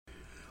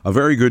A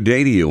very good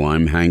day to you.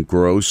 I'm Hank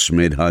Gross,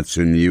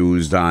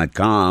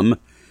 MidHudsonNews.com.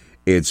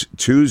 It's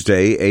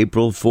Tuesday,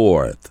 April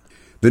 4th.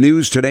 The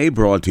news today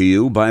brought to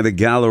you by the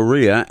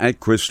Galleria at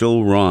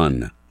Crystal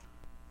Run.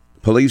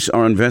 Police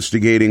are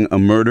investigating a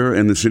murder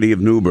in the city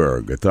of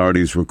Newburgh.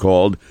 Authorities were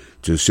called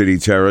to City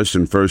Terrace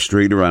and First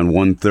Street around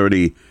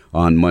 1:30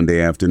 on Monday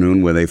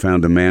afternoon, where they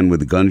found a man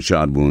with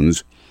gunshot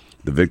wounds.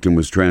 The victim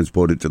was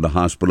transported to the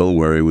hospital,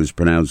 where he was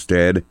pronounced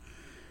dead.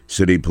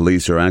 City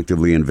police are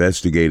actively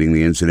investigating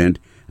the incident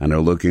and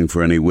are looking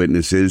for any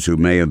witnesses who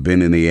may have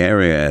been in the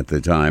area at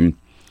the time.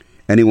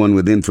 Anyone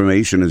with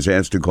information is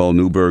asked to call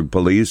Newburgh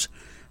Police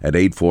at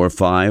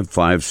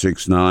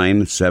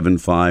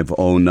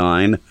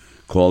 845-569-7509.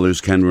 Callers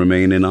can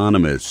remain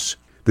anonymous.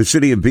 The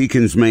City of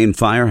Beacon's main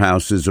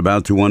firehouse is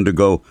about to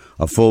undergo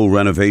a full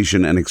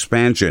renovation and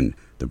expansion.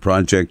 The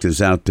project is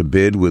out to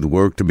bid, with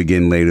work to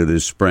begin later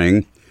this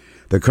spring.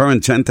 The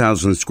current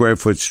 10,000 square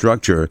foot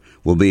structure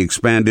will be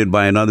expanded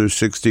by another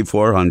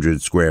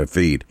 6,400 square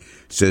feet,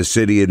 says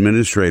City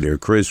Administrator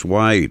Chris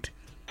White.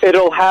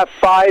 It'll have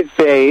 5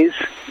 bays.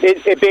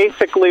 It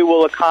basically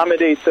will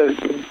accommodate the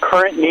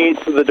current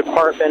needs of the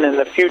department and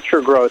the future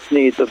growth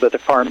needs of the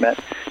department.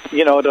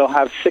 You know, it'll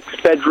have 6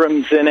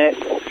 bedrooms in it,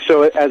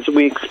 so as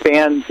we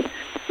expand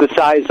the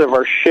size of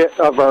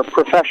our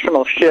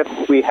professional shift,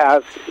 we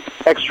have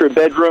extra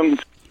bedrooms.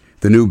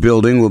 The new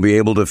building will be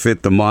able to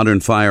fit the modern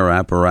fire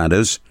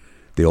apparatus.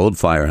 The old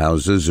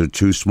firehouses are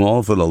too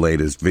small for the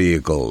latest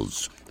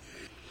vehicles.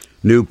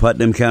 New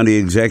Putnam County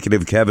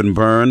Executive Kevin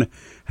Byrne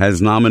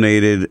has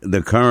nominated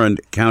the current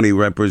county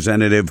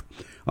representative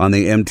on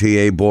the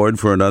MTA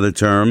board for another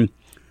term.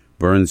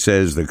 Byrne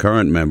says the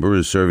current member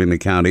is serving the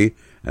county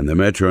and the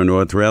Metro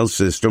North Rail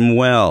system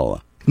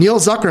well. Neil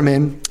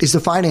Zuckerman is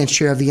the finance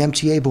chair of the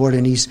MTA board,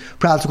 and he's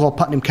proud to call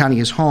Putnam County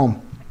his home.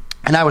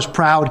 And I was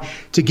proud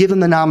to give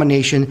him the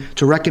nomination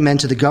to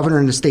recommend to the governor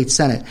and the state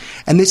senate.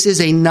 And this is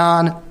a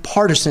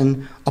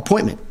nonpartisan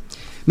appointment.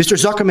 Mr.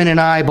 Zuckerman and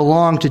I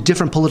belong to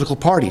different political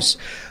parties,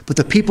 but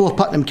the people of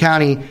Putnam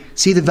County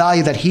see the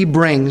value that he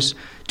brings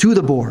to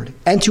the board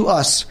and to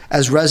us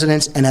as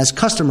residents and as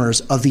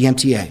customers of the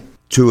MTA.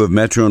 2 of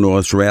Metro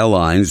North's rail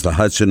lines, the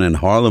Hudson and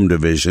Harlem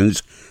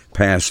divisions,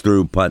 pass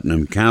through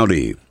Putnam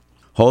County.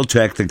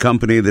 Holtec, the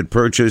company that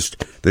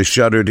purchased the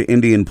shuttered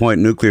Indian Point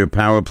nuclear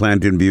power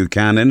plant in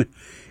Buchanan,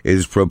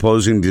 is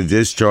proposing to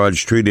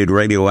discharge treated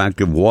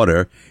radioactive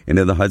water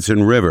into the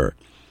Hudson River.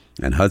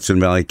 And Hudson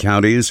Valley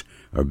counties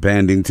are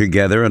banding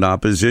together in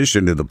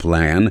opposition to the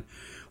plan.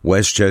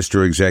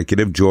 Westchester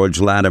executive George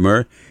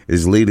Latimer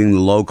is leading the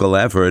local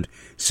effort,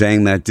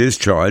 saying that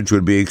discharge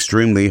would be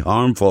extremely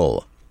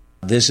harmful.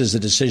 This is a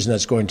decision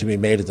that's going to be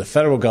made at the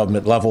federal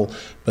government level,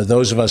 but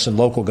those of us in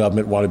local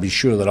government want to be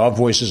sure that our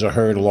voices are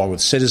heard, along with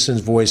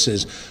citizens'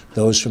 voices,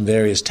 those from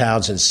various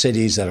towns and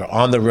cities that are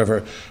on the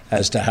river,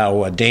 as to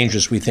how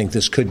dangerous we think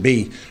this could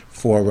be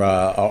for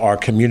our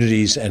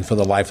communities and for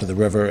the life of the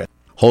river.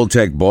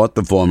 Holtec bought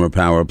the former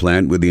power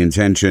plant with the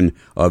intention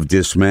of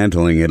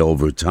dismantling it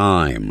over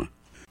time.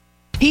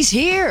 He's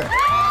here!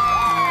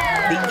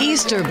 The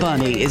Easter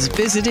Bunny is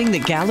visiting the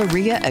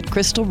Galleria at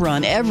Crystal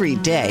Run every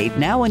day,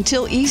 now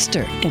until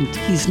Easter. And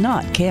he's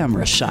not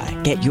camera shy.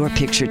 Get your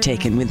picture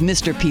taken with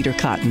Mr. Peter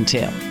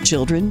Cottontail.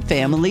 Children,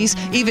 families,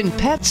 even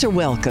pets are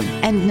welcome.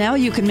 And now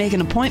you can make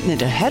an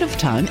appointment ahead of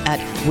time at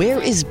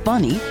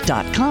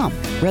whereisbunny.com.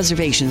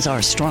 Reservations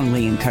are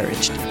strongly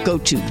encouraged. Go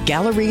to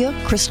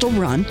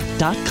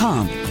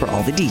GalleriaCrystalRun.com for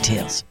all the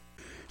details.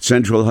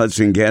 Central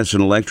Hudson Gas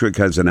and Electric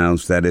has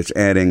announced that it's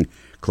adding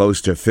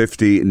close to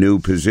 50 new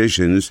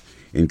positions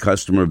in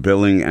customer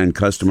billing and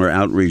customer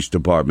outreach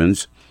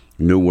departments.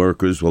 New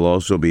workers will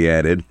also be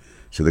added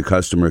to the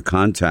customer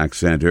contact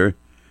center.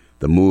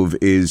 The move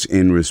is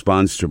in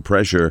response to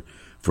pressure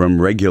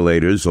from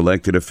regulators,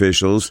 elected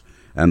officials,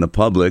 and the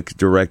public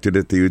directed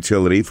at the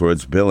utility for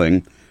its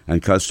billing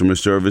and customer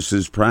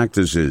services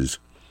practices.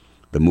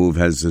 The move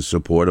has the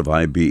support of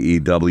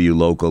IBEW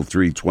Local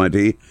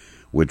 320,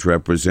 which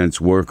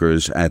represents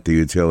workers at the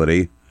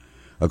utility.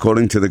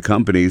 According to the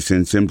company,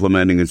 since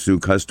implementing its new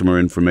customer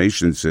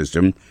information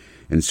system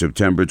in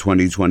September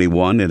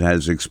 2021, it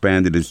has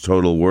expanded its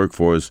total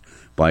workforce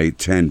by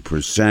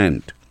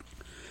 10%.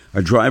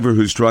 A driver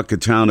who struck a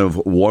town of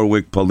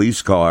Warwick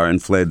police car and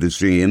fled the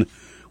scene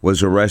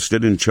was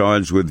arrested and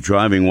charged with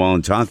driving while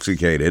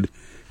intoxicated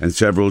and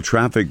several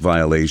traffic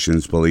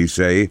violations, police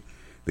say.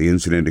 The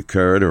incident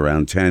occurred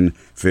around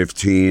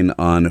 10:15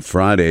 on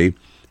Friday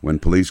when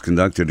police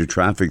conducted a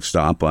traffic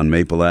stop on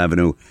Maple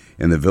Avenue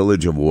in the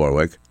village of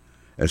Warwick.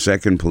 A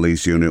second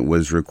police unit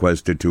was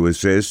requested to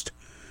assist.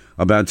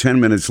 About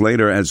 10 minutes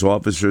later, as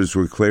officers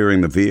were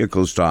clearing the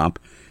vehicle stop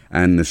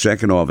and the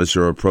second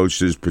officer approached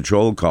his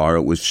patrol car,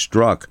 it was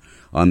struck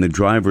on the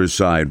driver's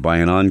side by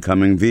an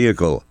oncoming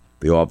vehicle.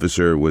 The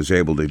officer was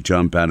able to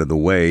jump out of the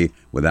way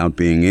without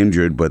being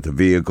injured, but the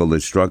vehicle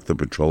that struck the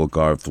patrol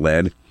car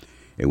fled.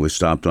 It was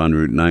stopped on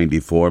Route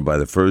 94 by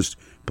the first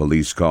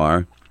police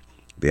car.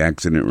 The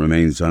accident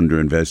remains under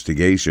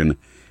investigation,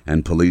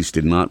 and police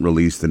did not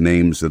release the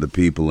names of the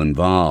people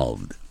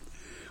involved.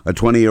 A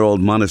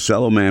 20-year-old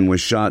Monticello man was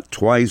shot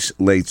twice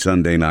late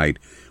Sunday night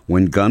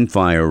when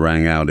gunfire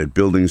rang out at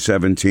Building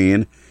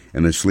 17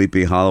 in the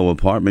Sleepy Hollow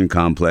apartment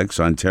complex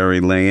on Terry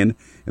Lane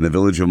in the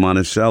village of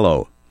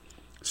Monticello.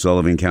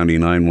 Sullivan County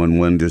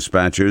 911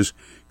 dispatchers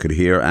could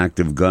hear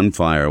active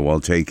gunfire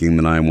while taking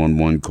the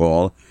 911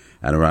 call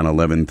at around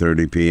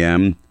 11:30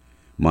 p.m.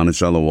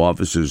 Monticello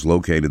officers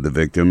located the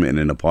victim in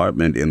an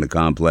apartment in the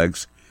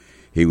complex.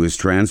 He was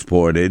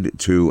transported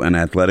to an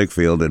athletic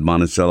field at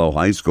Monticello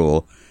High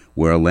School,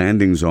 where a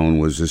landing zone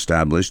was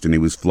established, and he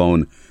was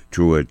flown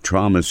to a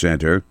trauma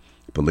center.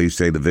 Police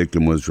say the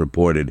victim was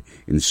reported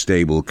in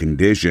stable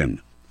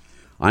condition.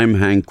 I'm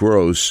Hank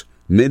Gross,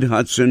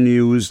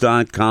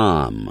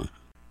 MidHudsonNews.com.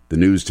 The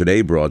news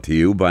today brought to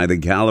you by the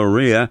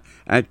Galleria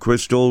at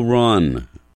Crystal Run.